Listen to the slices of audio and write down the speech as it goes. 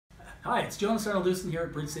Hi, it's Jonas Arnoldussen here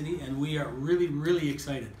at Bridge City, and we are really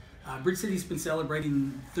excited. Bridge City's been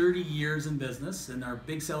celebrating 30 years in business, and our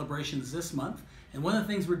big celebration is this month. And one of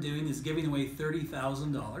the things we're doing is giving away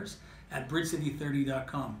 $30,000 at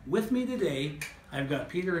bridgecity30.com. With me today, I've got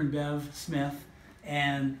Peter and Bev Smith,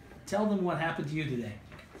 and tell them what happened to you today.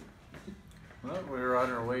 Well, we were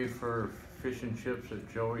on our way for fish and chips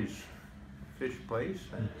at Joey's fish place,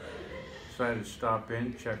 and decided to stop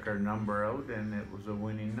in, check our number out, and it was a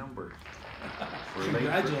winning number.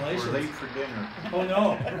 Congratulations. We're late for dinner. Oh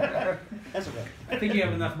no. That's okay. I think you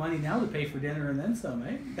have enough money now to pay for dinner and then some,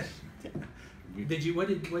 eh? What did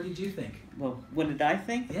you think? Well, what did I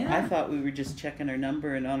think? Yeah. I thought we were just checking our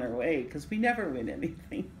number and on our way, because we never win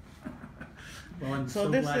anything. Well, I'm So so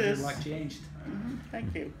this glad is- your luck changed.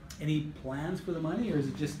 Thank you. Any plans for the money, or is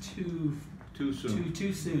it just too Too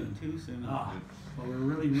too soon? Too soon. Ah, well, we're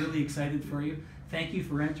really excited for you. Thank you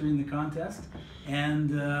for entering the contest,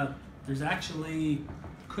 and there's actually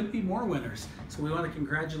could be more winners. So we want to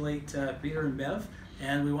congratulate Peter and Bev,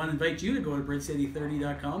 and we want to invite you to go to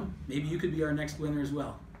bridgecity30.com. Maybe you could be our next winner as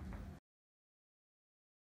well.